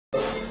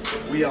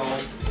We on.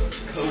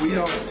 We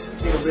on.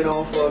 Nigga been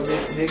on for a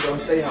minute. Nigga gonna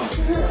stay on.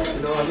 You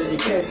know what I'm saying? You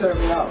can't turn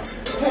me out.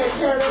 Can't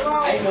turn them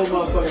out. Ain't no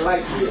motherfucking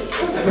like you.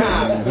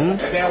 And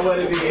that's what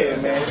it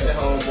is, man. It's the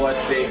homeboy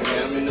TIK,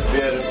 man. I'm in the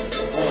building.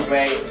 Boom,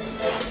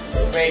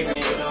 baby,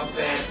 you know what I'm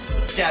saying?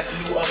 Got the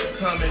new up and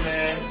coming,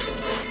 man.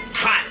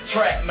 Hot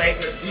track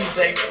maker,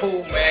 DJ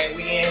Cool, man.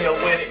 We in here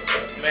with it.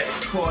 Man,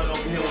 recording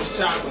over here with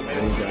Shaka,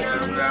 man.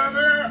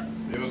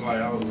 It was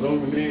like I was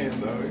zooming in,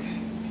 though.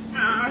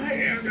 Nah,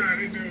 hell no,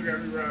 this dude got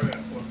me right there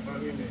for a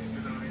fucking minute.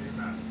 You know, ain't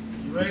not.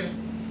 You ready?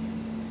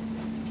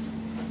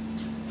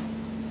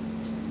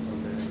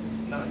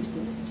 Nah, you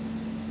cool.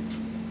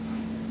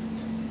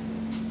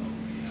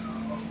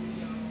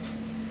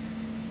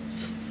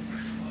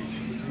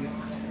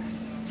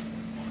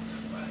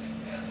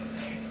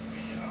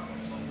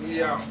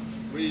 We on.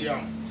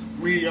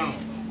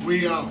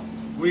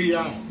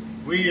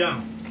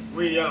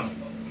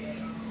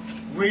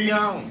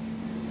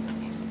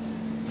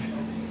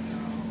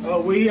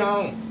 Oh, we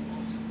on.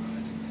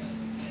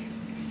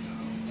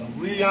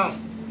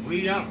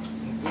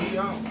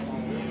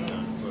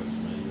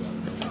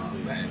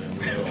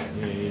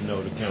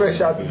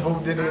 Fresh out the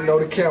booth, didn't even know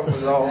the camera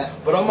was on.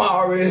 But I'm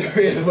already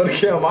ready for the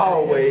camera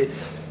always.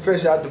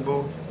 Fresh out the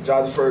booth,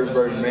 dropped the first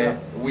version, man.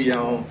 We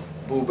on.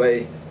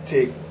 BABIBOI,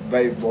 TIK,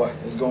 BABIBOI.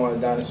 It's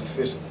going down, it's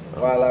official.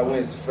 Wildlife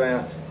Wednesday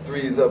fam.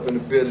 3's up in the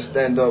building,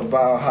 stand up,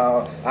 Ball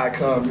Hog,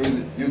 Icon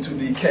Music,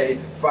 U2DK,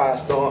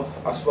 Firestorm.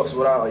 I fucks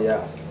with all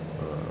y'all.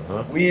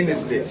 We in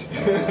this bitch.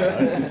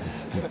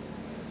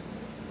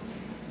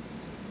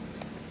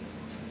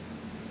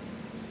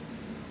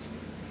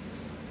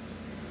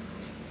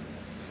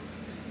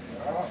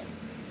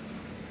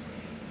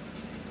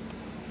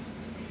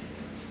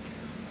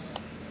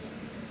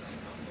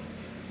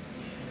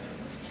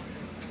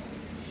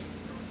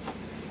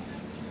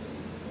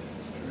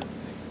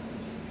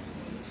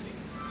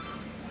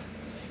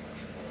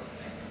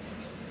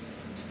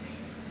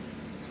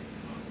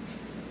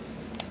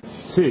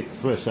 TIK,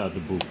 fresh out the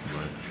booth,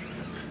 man.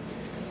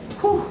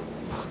 Whew.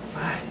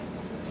 Fine,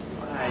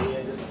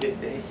 yeah, just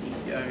get that heat,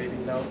 you already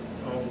know.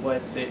 On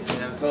what's it,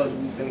 man. I told you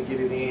we finna get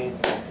it in.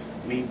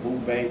 Me,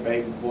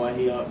 BABIBOI,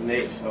 he up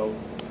next, so.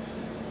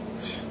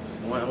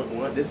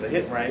 This a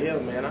hit right here,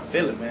 man. I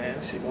feel it,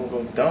 man. Shit gonna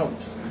go dumb.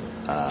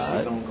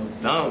 Shit gonna go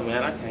dumb,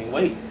 man. I can't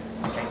wait.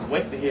 I can't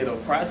wait to hear the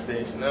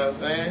process, you know what I'm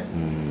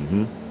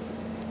saying?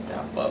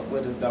 Y'all fuck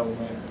with us though,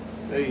 man.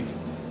 Please.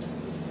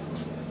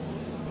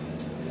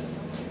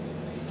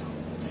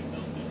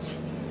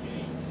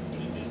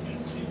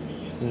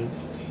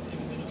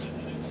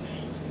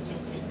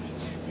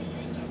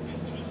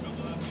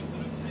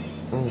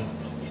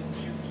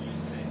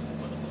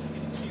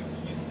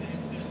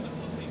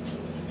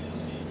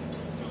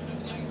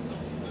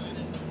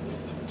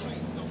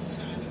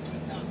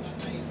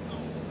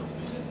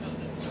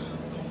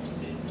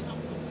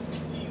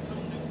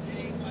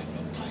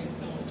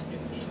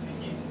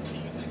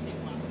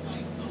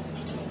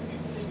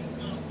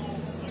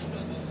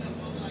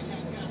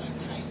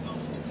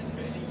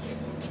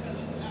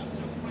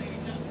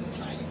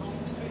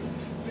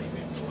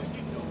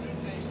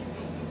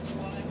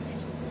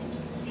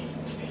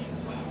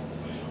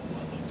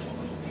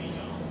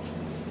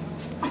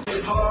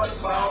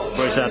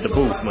 Fresh out the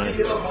booth, man.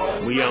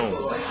 We on.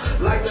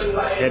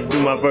 Had to do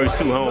my verse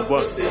too, homeboy.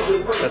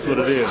 That's what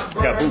it is.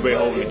 Got BABIBOI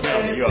holding the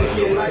camera. You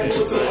already know what it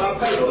is, man.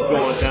 What's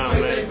going down,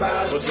 man?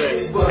 What's that?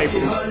 Paper,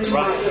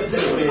 rock,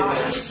 scissors.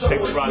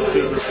 Paper, rock,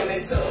 scissors.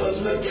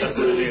 That's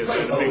what it is. Man.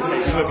 The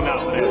mixtape. You looking out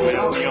for that,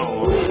 man. We on.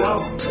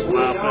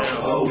 My fam,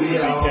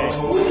 BK.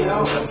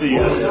 I see you.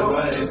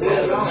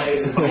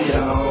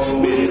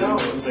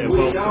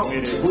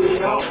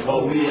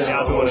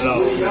 Y'all doing it all.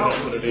 That's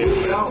what it is,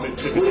 man.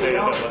 Mississippi State, I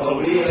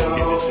told you, get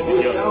this shit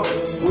together.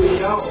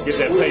 Get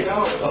that paper.